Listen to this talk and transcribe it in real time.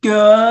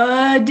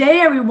Good day,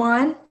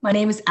 everyone. My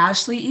name is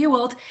Ashley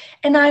Ewald,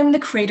 and I'm the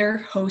creator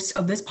host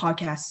of this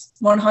podcast,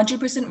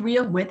 100%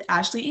 Real with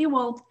Ashley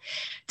Ewald.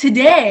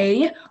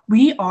 Today,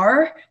 we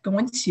are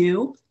going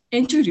to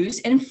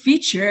introduce and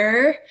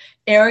feature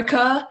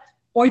Erica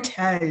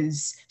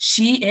Ortez.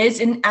 She is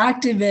an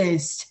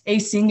activist, a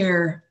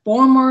singer,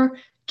 former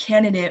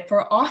candidate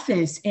for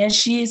office, and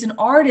she is an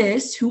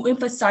artist who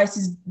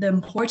emphasizes the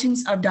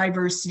importance of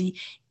diversity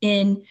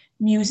in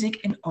music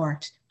and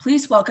art.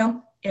 Please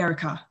welcome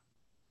Erica.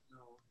 No,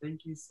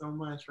 thank you so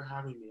much for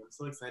having me. I'm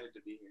so excited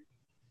to be here.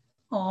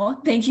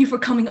 Oh, thank you for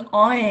coming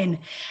on.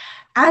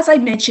 As I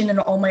mentioned in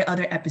all my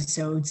other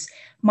episodes,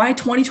 my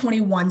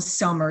 2021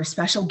 summer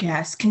special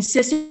guest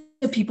consists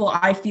of people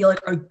I feel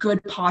like are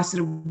good,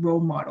 positive role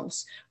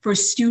models for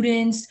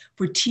students,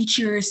 for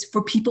teachers,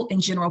 for people in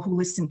general who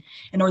listen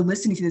and are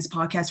listening to this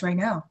podcast right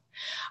now.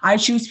 I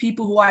choose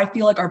people who I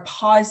feel like are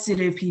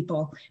positive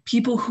people,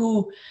 people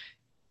who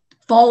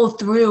follow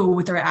through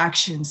with their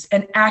actions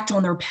and act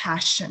on their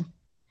passion.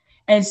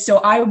 And so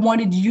I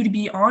wanted you to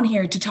be on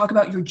here to talk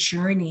about your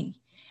journey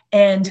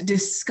and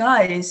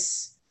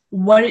discuss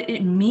what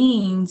it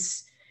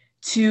means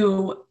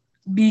to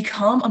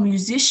become a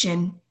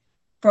musician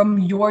from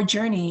your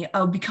journey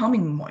of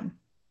becoming one.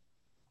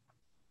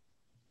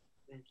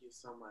 Thank you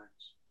so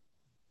much.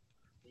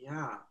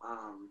 Yeah,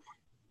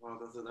 well,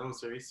 that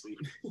was very sweet.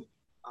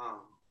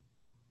 um,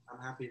 I'm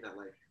happy that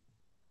like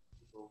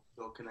people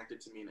feel connected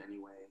to me in any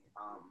way.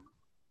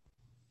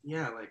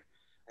 Yeah, like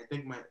I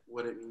think my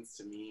what it means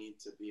to me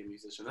to be a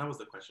musician. That was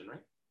the question,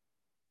 right?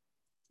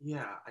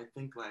 Yeah, I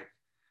think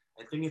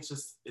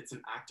it's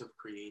an act of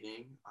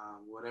creating,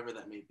 whatever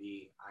that may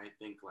be. I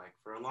think like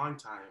for a long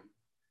time,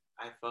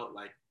 I felt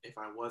like if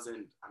I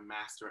wasn't a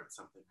master at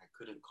something, I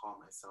couldn't call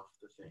myself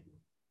the thing.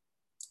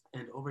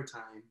 And over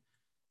time,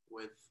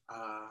 with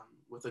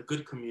with a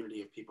good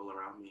community of people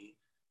around me,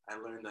 I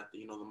learned that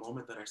the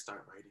moment that I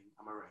start writing,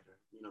 I'm a writer.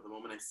 The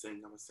moment I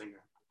sing, I'm a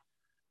singer,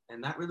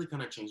 and that really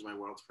kind of changed my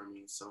world for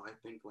me. So I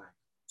think like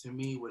to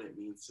me, what it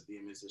means to be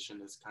a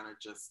musician is kind of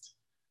just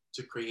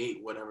to create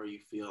whatever you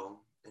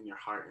feel in your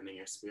heart and in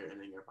your spirit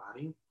and in your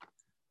body,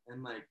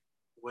 and like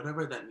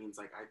whatever that means.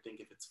 Like I think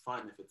if it's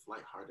fun, if it's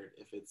lighthearted,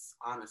 if it's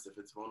honest, if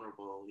it's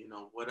vulnerable,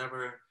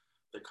 whatever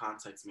the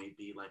context may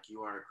be, like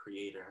you are a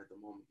creator at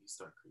the moment you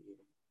start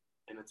creating,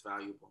 and it's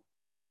valuable.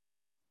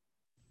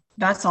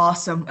 That's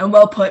awesome and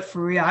well put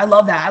for real. I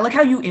love that. I like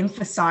how you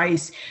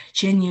emphasize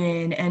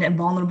genuine and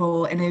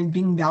vulnerable and it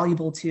being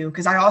valuable too.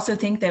 Because I also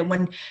think that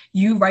when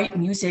you write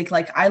music,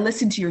 like I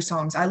listen to your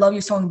songs. I love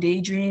your song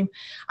Daydream.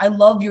 I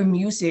love your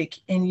music.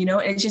 And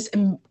it's just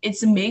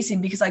it's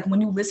amazing because like when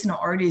you listen to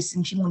artists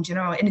and people in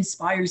general, it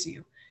inspires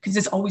you because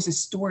it's always a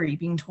story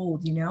being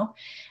told.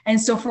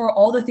 And so for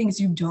all the things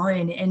you've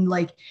done, and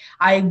like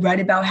I read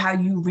about how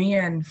you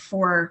ran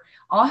for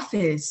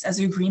office as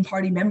a Green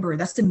Party member.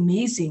 That's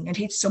amazing. It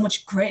takes so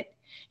much grit.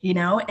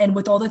 And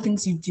with all the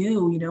things you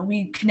do,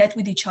 we connect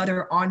with each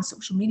other on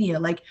social media.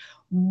 Like,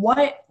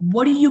 what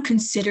do you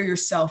consider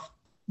yourself?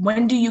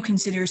 When do you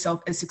consider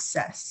yourself a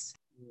success?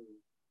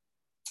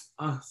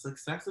 Mm.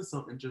 Success is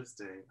so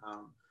interesting.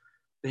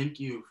 Thank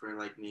you for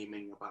like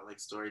naming about like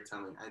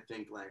storytelling. I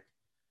think like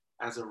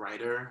as a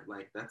writer,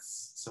 like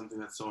that's something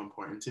that's so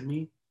important to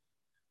me.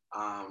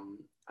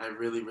 I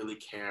really, really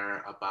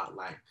care about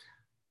like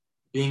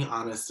being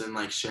honest and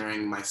like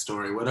sharing my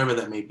story, whatever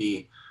that may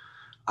be.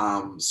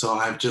 So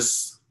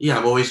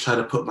I've always tried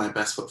to put my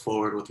best foot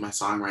forward with my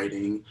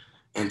songwriting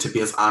and to be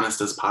as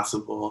honest as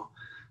possible.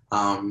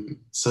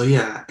 So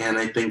yeah, and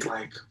I think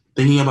like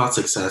thinking about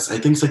success, I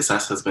think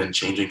success has been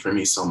changing for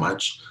me so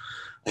much.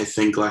 I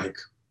think like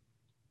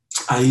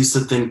I used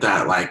to think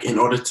that like in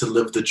order to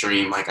live the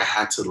dream, like I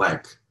had to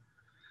like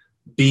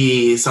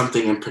be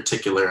something in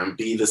particular and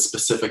be this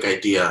specific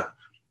idea.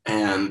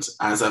 And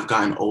as I've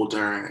gotten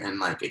older and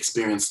like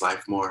experienced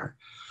life more,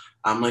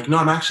 I'm like, no,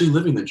 I'm actually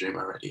living the dream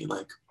already.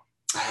 Like,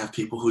 I have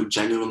people who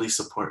genuinely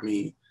support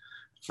me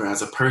for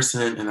as a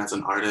person and as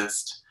an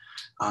artist.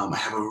 I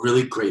have a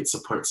really great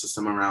support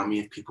system around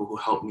me of people who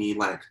help me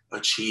like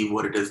achieve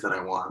what it is that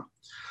I want.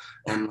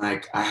 And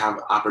like, I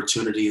have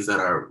opportunities that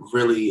are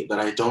really that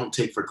I don't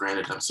take for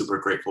granted. I'm super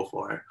grateful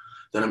for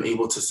that I'm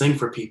able to sing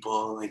for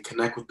people and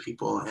connect with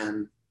people.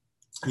 And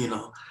you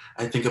know,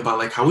 I think about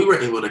like how we were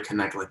able to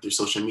connect like through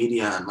social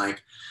media and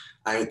like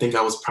I think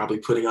I was probably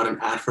putting out an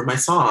ad for my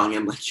song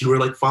and like you were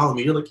like following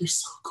me. You're like, you're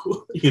so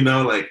cool,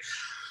 like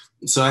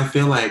so I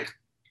feel like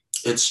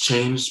it's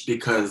changed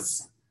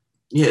because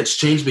it's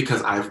changed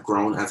because I've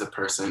grown as a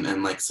person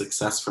and like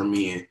success for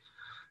me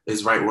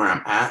is right where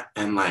I'm at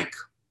and like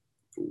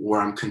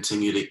where I'm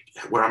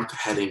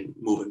heading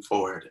moving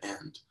forward.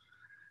 And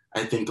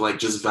I think like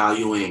just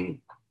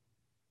valuing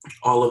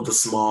all of the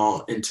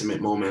small intimate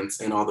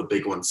moments and all the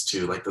big ones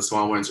too. Like the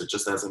small ones are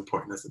just as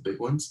important as the big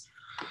ones.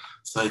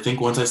 So I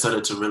think once I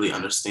started to really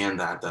understand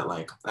that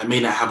like I may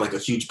not have like a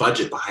huge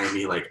budget behind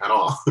me like at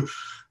all,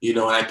 and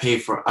I pay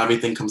for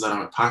everything comes out of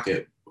my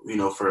pocket,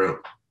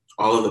 for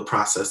all of the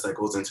process that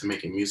goes into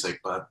making music.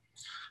 But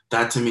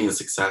that to me is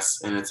success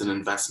and it's an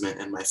investment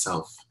in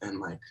myself and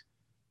like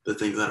the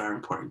things that are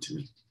important to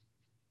me.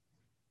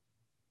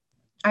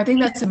 I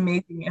think that's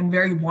amazing and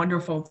very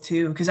wonderful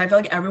too, because I feel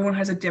like everyone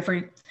has a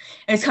different,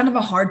 it's kind of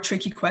a hard,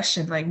 tricky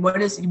question. Like,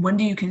 when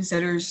do you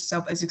consider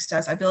yourself a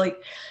success? I feel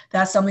like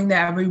that's something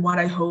that everyone,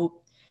 I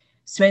hope,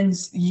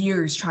 spends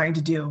years trying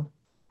to do.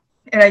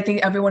 And I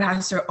think everyone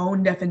has their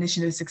own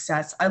definition of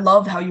success. I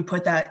love how you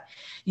put that,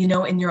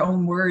 in your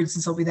own words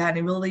and stuff like that.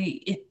 And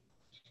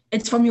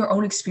it's from your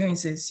own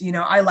experiences.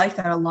 I like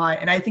that a lot.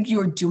 And I think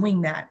you are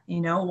doing that,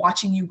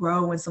 watching you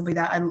grow and stuff like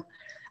that.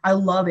 I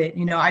love it.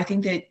 I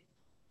think that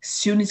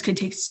students can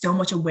take so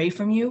much away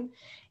from you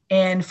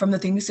and from the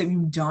things that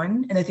you've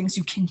done and the things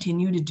you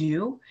continue to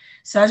do.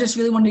 So I just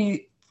really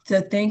wanted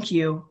to thank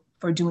you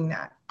for doing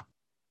that.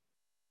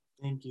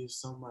 Thank you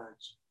so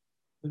much.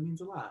 That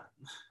means a lot.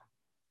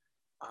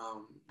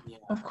 Yeah.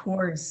 Of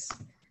course.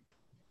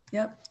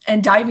 Yep.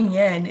 And diving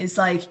in is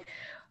like,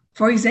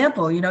 for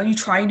example, you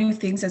try new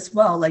things as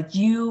well. Like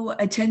you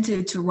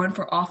attempted to run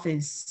for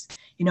office,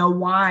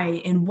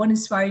 why and what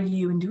inspired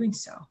you in doing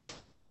so?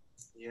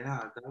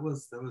 Yeah, that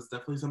was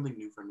definitely something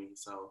new for me.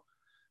 So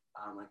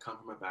I come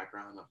from a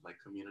background of like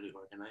community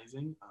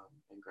organizing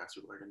and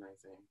grassroots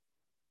organizing.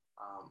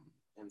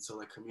 And so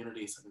like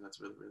community is something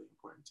that's really, really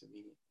important to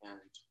me.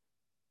 And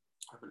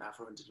I'm an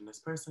Afro-Indigenous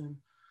person.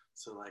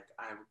 So like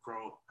I've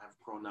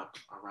grown up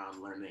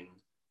around learning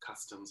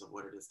customs of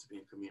what it is to be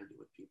in community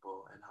with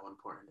people and how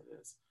important it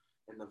is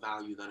and the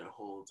value that it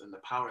holds and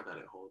the power that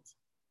it holds.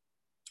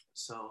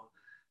 So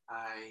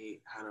I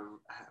had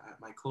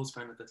my close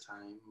friend at the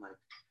time like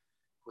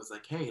was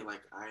like, hey,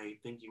 like I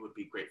think you would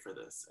be great for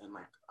this, and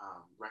like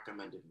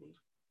recommended me.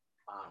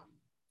 Um,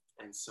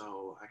 and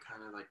so I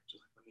kind of like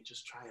let me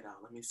just try it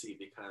out. Let me see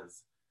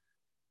because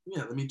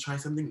yeah, let me try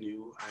something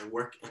new. I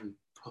work in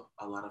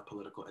a lot of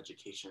political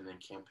education and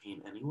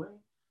campaign anyway.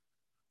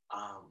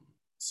 Um,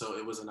 so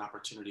it was an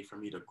opportunity for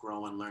me to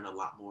grow and learn a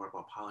lot more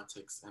about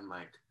politics and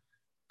like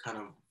kind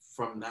of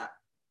from that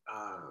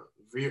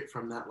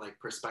from that like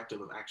perspective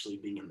of actually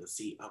being in the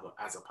seat of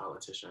as a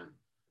politician,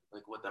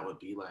 like what that would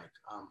be like.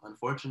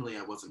 Unfortunately,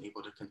 I wasn't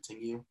able to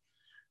continue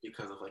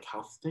because of like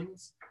health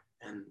things,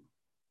 and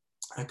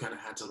I kind of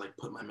had to like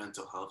put my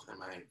mental health and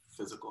my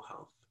physical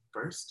health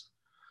first,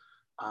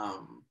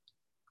 um,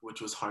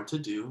 which was hard to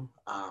do,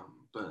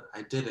 but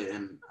I did it,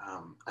 and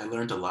I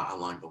learned a lot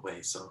along the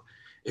way. So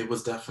it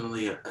was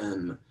definitely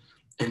an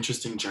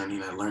interesting journey,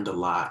 and I learned a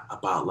lot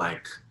about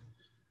like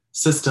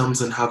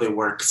systems and how they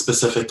work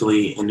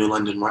specifically in New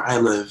London where I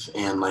live,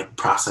 and like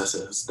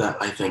processes that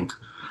I think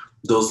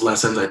those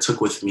lessons I took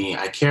with me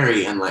I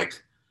carry and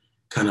like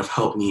kind of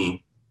help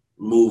me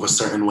move a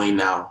certain way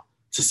now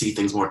to see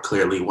things more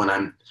clearly when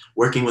I'm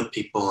working with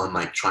people and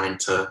like trying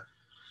to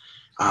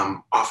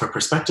offer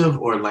perspective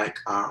or like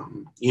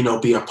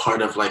be a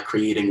part of like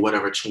creating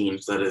whatever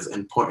change that is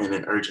important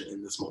and urgent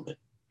in this moment.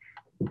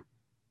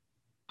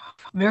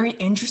 Very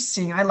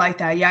interesting. I like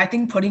that. Yeah, I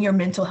think putting your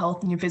mental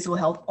health and your physical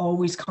health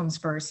always comes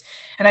first.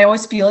 And I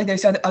always feel like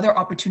there's other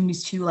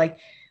opportunities too. Like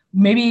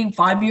maybe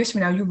 5 years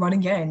from now, you run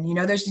again.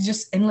 There's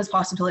just endless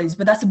possibilities.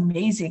 But that's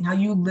amazing how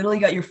you literally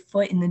got your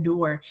foot in the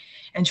door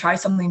and try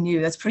something new.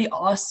 That's pretty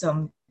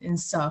awesome and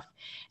stuff.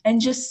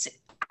 And just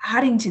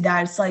adding to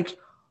that, it's like,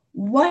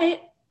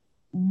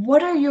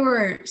 what are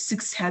your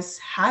success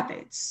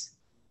habits?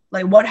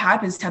 Like what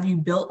habits have you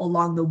built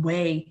along the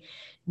way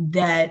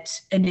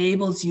that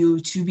enables you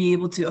to be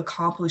able to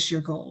accomplish your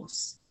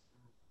goals?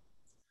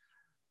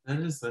 That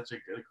is such a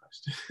good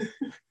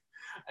question.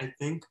 I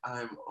think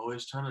I'm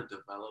always trying to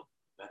develop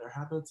better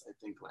habits.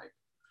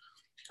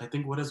 I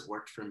think what has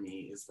worked for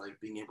me is like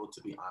being able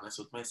to be honest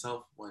with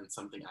myself when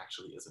something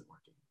actually isn't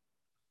working.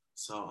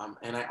 So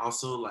and I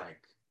also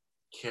like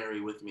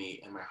carry with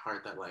me in my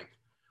heart that like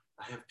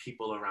I have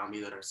people around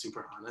me that are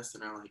super honest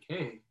and are like,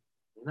 hey,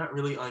 you're not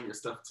really on your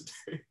stuff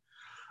today.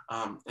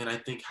 And I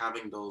think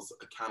having those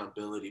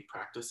accountability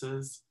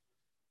practices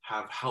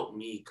have helped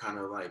me kind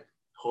of like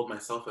hold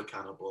myself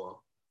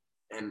accountable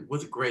and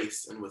with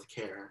grace and with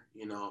care,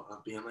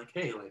 of being like,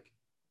 hey, like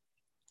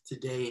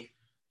today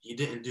you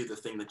didn't do the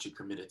thing that you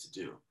committed to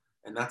do.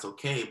 And that's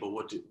okay, but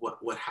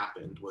what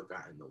happened? What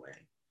got in the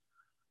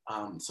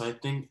way? So I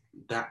think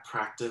that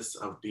practice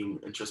of being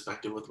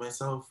introspective with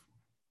myself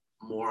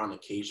more on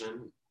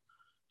occasion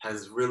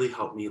has really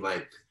helped me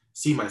like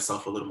see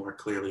myself a little more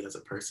clearly as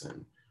a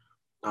person,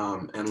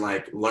 and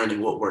like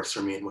learning what works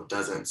for me and what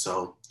doesn't.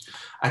 So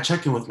I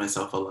check in with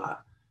myself a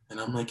lot and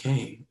I'm like,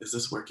 hey, is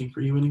this working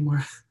for you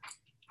anymore?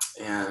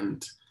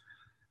 And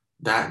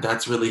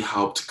that's really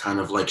helped kind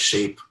of like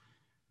shape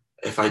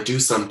if I do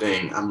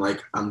something, I'm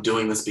like, I'm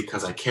doing this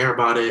because I care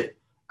about it.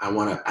 I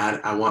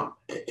want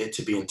it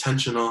to be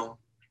intentional.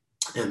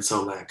 And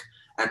so like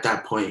at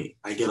that point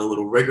I get a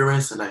little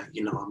rigorous and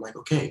I'm like,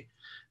 okay,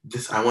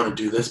 I want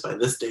to do this by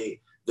this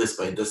date, this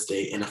by this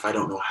date. And if I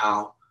don't know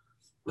how,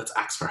 let's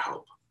ask for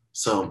help.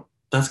 So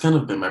that's kind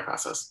of been my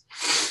process.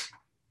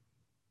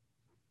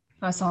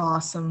 That's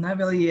awesome. That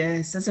really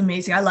is. That's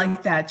amazing. I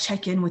like that.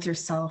 Check in with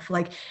yourself.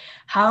 Like,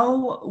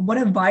 what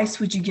advice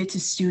would you give to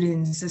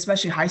students,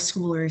 especially high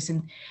schoolers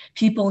and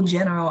people in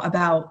general,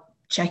 about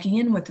checking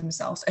in with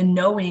themselves and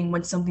knowing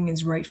when something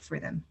is right for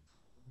them.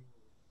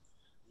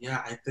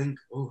 Yeah, I think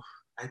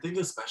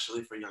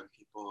especially for young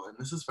people, and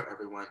this is for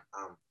everyone.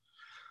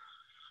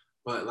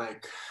 But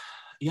like,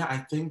 yeah, I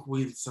think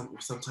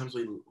sometimes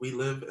we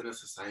live in a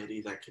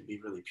society that can be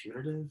really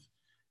punitive,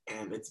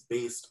 and it's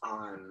based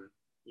on,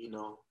 you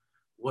know,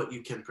 what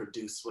you can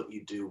produce, what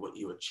you do, what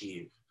you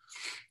achieve.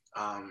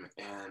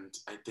 And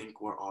I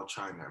think we're all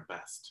trying our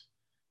best.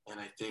 And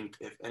I think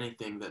if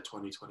anything that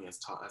 2020 has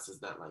taught us is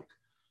that like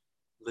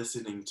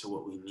listening to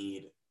what we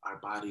need, our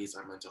bodies,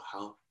 our mental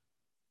health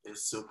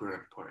is super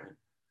important.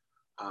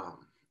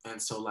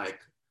 And so like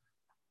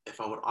if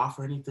I would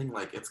offer anything,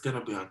 like it's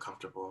gonna be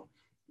uncomfortable.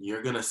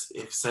 You're gonna,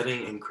 if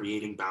setting and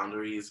creating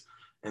boundaries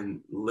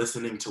and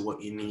listening to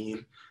what you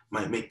need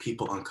might make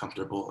people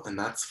uncomfortable, and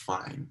that's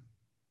fine.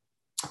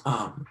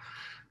 Um,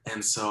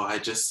 and so I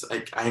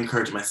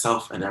encourage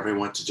myself and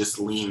everyone to just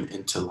lean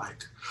into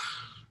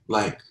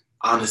like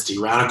honesty,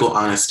 radical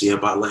honesty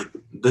about like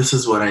this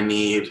is what I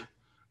need,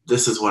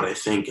 this is what I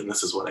think, and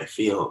this is what I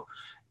feel.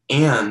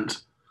 And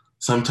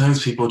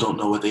sometimes people don't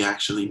know what they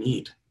actually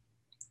need,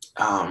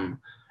 um,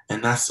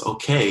 and that's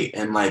okay.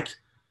 And like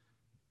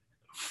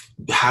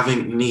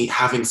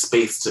having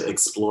space to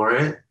explore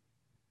it,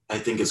 I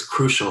think is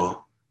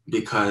crucial,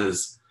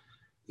 because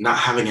not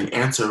having an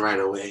answer right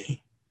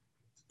away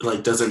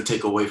like doesn't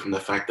take away from the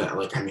fact that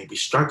like I may be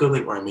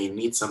struggling or I may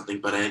need something,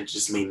 but I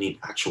just may need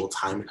actual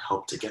time and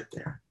help to get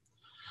there.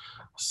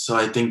 So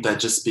I think that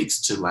just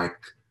speaks to like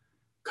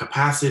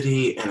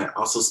capacity, and it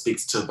also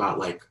speaks to about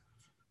like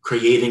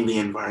creating the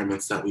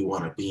environments that we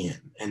want to be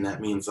in. And that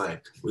means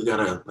like we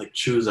gotta like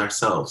choose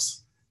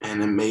ourselves,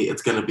 and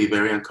it's gonna be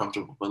very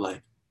uncomfortable, but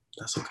like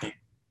that's okay.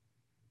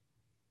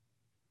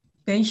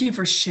 Thank you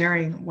for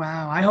sharing.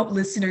 Wow. I hope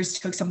listeners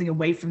took something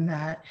away from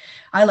that.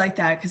 I like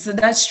that because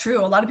that's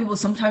true. A lot of people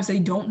sometimes they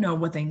don't know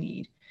what they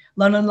need,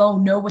 let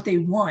alone know what they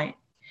want,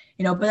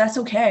 but that's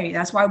okay.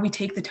 That's why we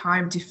take the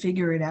time to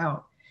figure it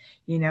out.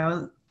 You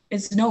know,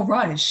 it's no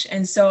rush.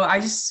 And so I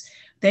just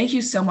thank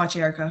you so much,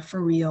 Erica,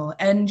 for real.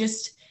 And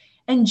just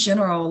in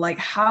general, like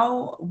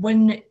how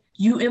when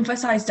you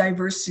emphasize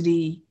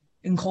diversity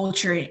in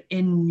culture,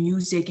 in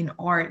music and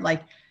art,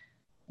 like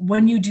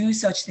when you do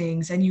such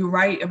things and you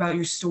write about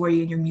your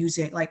story and your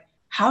music, like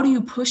how do you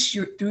push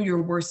through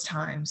your worst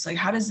times? Like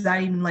how does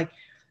that even like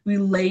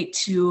relate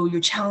to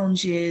your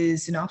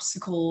challenges and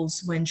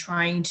obstacles when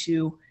trying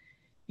to,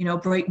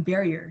 break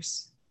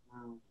barriers?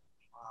 Wow,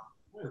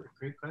 what a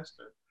great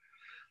question.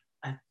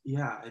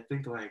 Yeah, I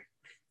think like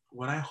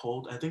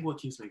I think what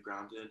keeps me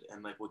grounded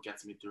and like what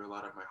gets me through a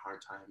lot of my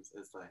hard times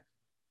is like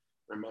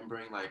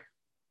remembering like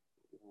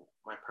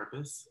my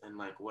purpose and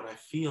like what I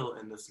feel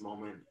in this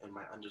moment and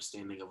my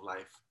understanding of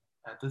life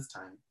at this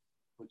time,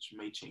 which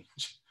may change,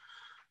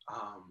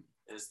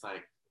 is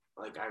like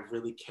I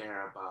really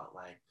care about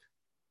like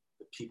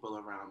the people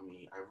around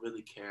me. I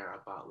really care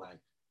about like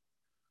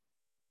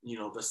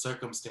the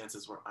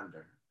circumstances we're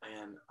under,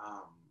 and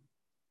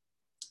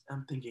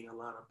I'm thinking a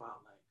lot about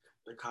like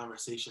the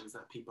conversations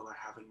that people are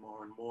having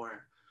more and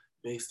more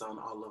based on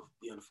all of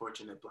the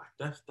unfortunate Black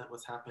death that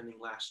was happening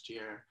last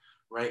year,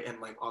 right? And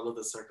like all of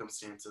the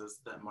circumstances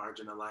that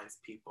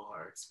marginalized people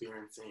are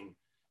experiencing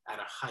at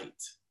a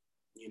height,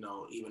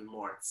 even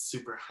more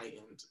super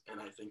heightened.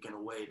 And I think in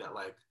a way that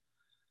like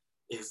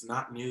is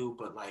not new,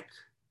 but like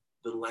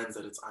the lens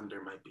that it's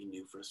under might be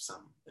new for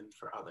some and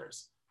for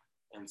others.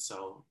 And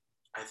so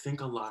I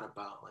think a lot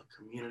about like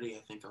community.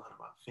 I think a lot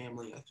about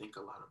family. I think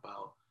a lot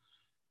about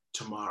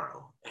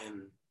tomorrow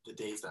and the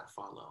days that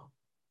follow.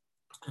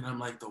 And I'm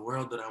like, the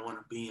world that I want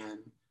to be in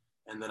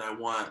and that I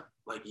want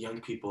like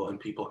young people and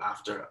people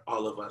after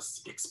all of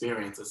us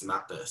experience is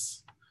not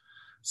this.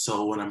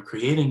 So when I'm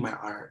creating my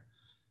art,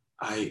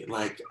 I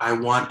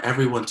want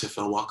everyone to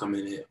feel welcome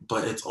in it,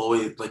 but it's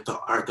always like the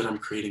art that I'm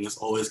creating is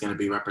always going to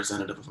be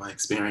representative of my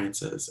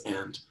experiences.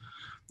 And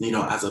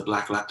as a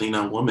Black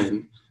Latina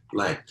woman,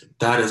 like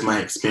that is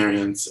my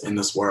experience in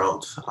this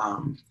world.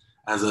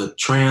 As a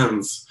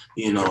trans,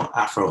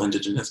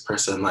 Afro-Indigenous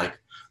person, like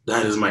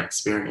that is my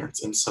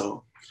experience. And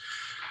so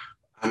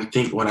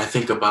when I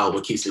think about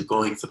what keeps me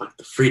going, it's like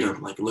the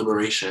freedom, like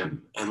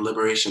liberation, and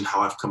liberation,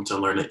 how I've come to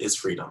learn it is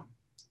freedom.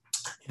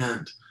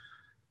 And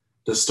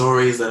the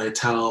stories that I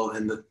tell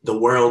and the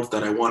world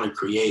that I want to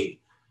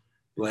create,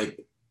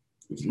 like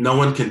no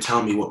one can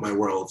tell me what my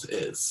world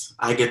is.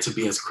 I get to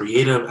be as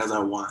creative as I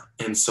want.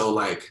 And so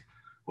like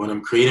when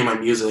I'm creating my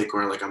music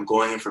or like I'm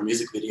going in for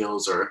music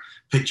videos or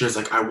pictures,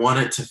 like I want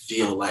it to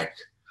feel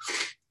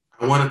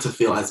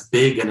as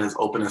big and as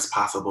open as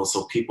possible,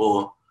 so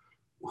people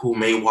who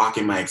may walk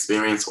in my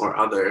experience or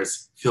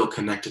others feel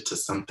connected to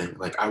something.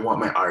 Like I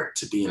want my art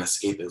to be an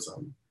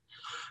escapism.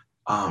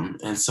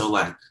 And so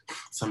like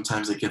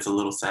sometimes it gets a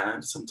little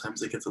sad,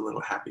 sometimes it gets a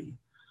little happy.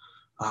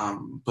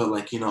 But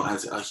like,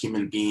 as a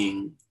human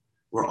being,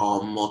 we're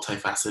all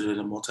multifaceted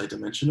and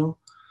multidimensional.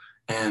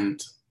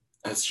 And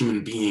as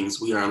human beings,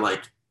 we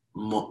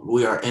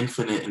are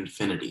infinite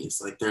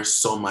infinities. Like there's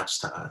so much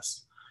to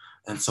us.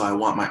 And so I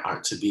want my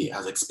art to be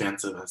as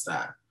expansive as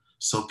that.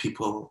 So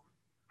people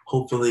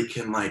hopefully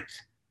can like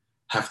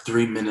have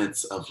 3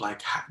 minutes of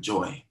like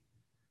joy,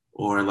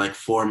 or like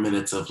 4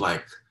 minutes of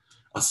like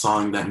a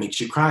song that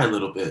makes you cry a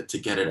little bit to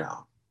get it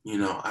out. You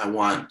know,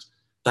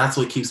 that's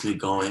what keeps me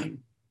going,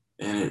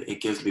 and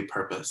it gives me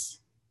purpose.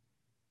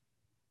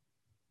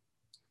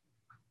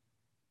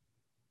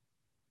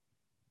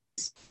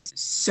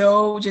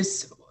 So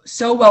just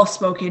so well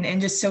spoken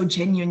and just so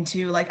genuine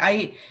too.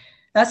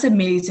 That's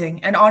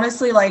amazing. And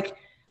honestly, like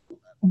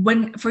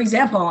when, for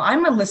example,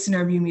 I'm a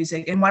listener of your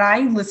music, and when I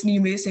listen to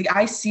your music,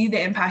 I see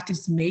the impact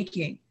it's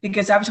making,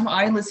 because every time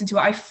I listen to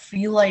it, I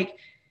feel like,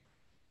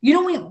 you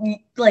know,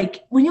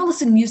 like when you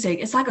listen to music,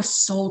 it's like a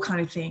soul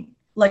kind of thing.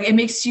 Like it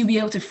makes you be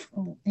able to,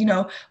 you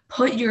know,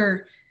 put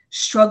your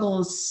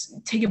struggles,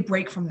 take a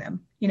break from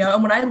them, you know.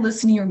 And when I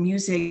listen to your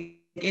music,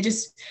 it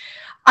just,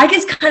 I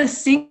can kind of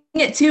sing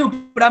it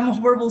too, but I'm a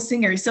horrible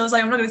singer. So it's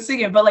like, I'm not going to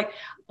sing it. But like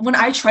when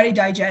I try to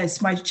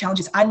digest my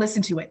challenges, I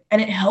listen to it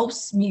and it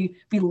helps me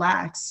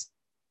relax.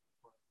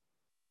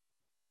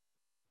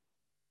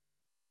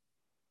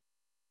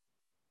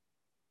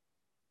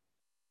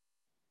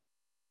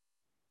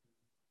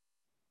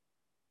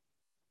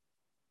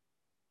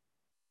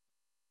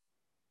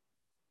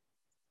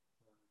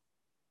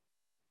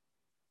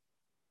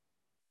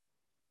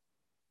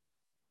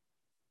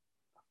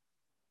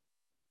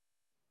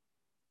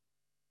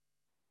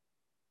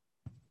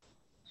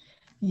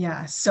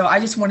 Yeah. So I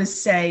just want to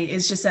say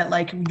it's just that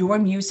like your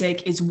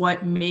music is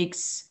what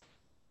makes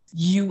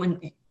you,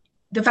 and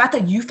the fact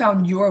that you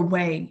found your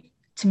way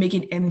to make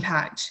an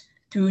impact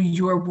through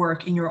your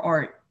work and your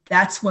art,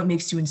 that's what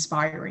makes you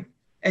inspiring.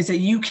 Is that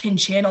you can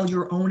channel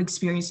your own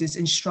experiences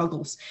and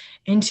struggles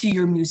into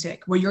your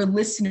music, where your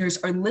listeners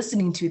are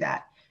listening to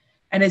that.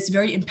 And it's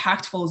very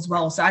impactful as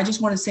well. So I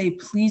just want to say,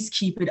 please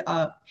keep it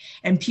up.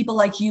 And people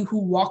like you who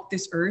walk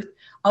this earth,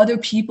 other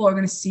people are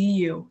going to see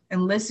you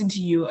and listen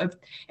to you,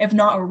 if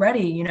not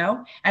already, you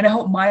know? And I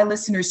hope my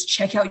listeners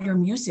check out your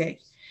music,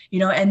 you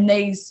know, and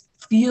they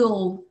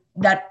feel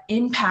that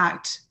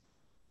impact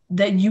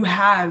that you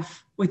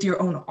have with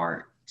your own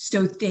art.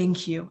 So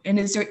thank you. And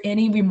is there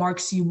any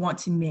remarks you want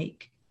to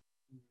make?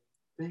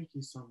 Thank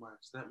you so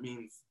much. That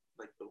means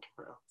like the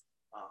world.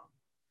 Um,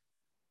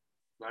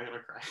 I'm gonna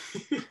cry.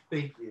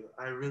 Thank you.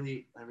 I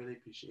really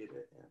appreciate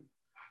it, and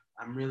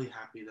I'm really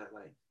happy that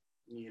like,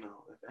 you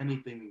know, if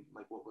anything,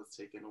 like what was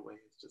taken away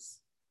is just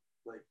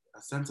like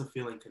a sense of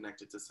feeling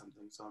connected to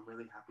something. So I'm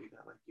really happy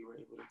that like you were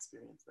able to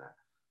experience that.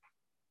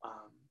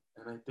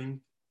 And I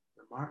think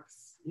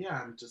remarks,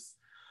 yeah,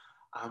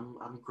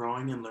 I'm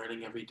growing and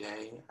learning every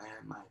day,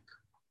 and like,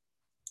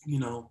 you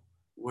know,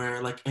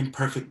 we're like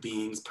imperfect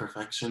beings.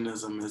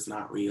 Perfectionism is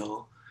not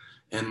real,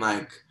 and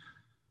like,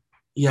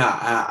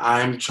 yeah,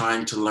 I'm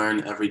trying to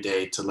learn every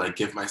day to like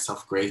give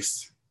myself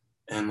grace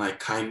and like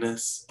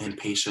kindness and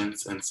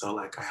patience. And so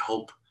like I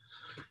hope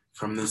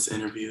from this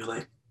interview,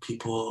 like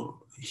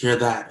people hear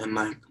that and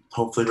like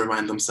hopefully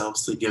remind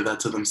themselves to give that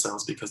to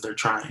themselves, because they're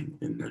trying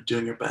and they're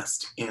doing their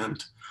best.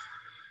 And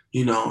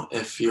you know,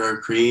 if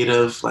you're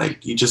creative,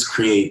 like you just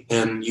create,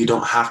 and you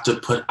don't have to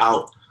put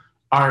out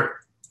art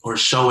or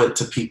show it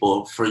to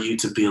people for you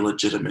to be a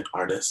legitimate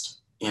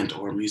artist and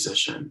or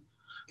musician.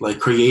 Like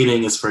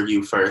creating is for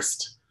you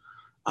first,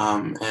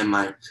 and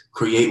like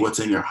create what's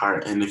in your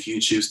heart. And if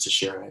you choose to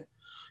share it,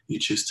 you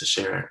choose to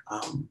share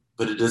it.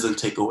 But it doesn't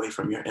take away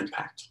from your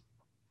impact.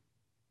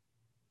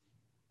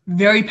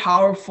 Very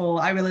powerful.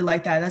 I really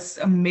like that. That's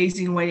an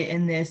amazing way to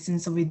end this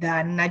and stuff like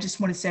that. And I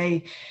just want to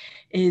say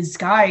is,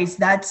 guys,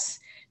 that's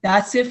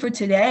it for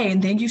today.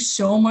 And thank you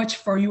so much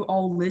for you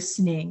all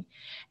listening.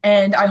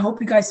 And I hope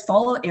you guys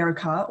follow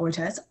Erica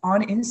Ortiz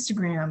on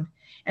Instagram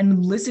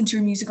and listen to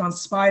her music on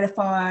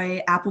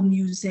Spotify, Apple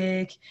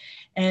Music.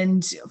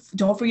 And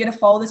don't forget to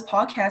follow this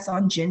podcast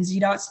on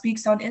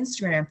GenZ.speaks on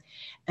Instagram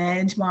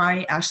and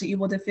my Ashley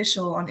Ewald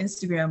official on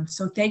Instagram.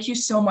 So thank you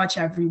so much,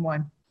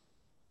 everyone.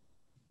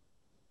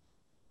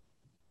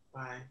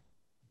 Bye.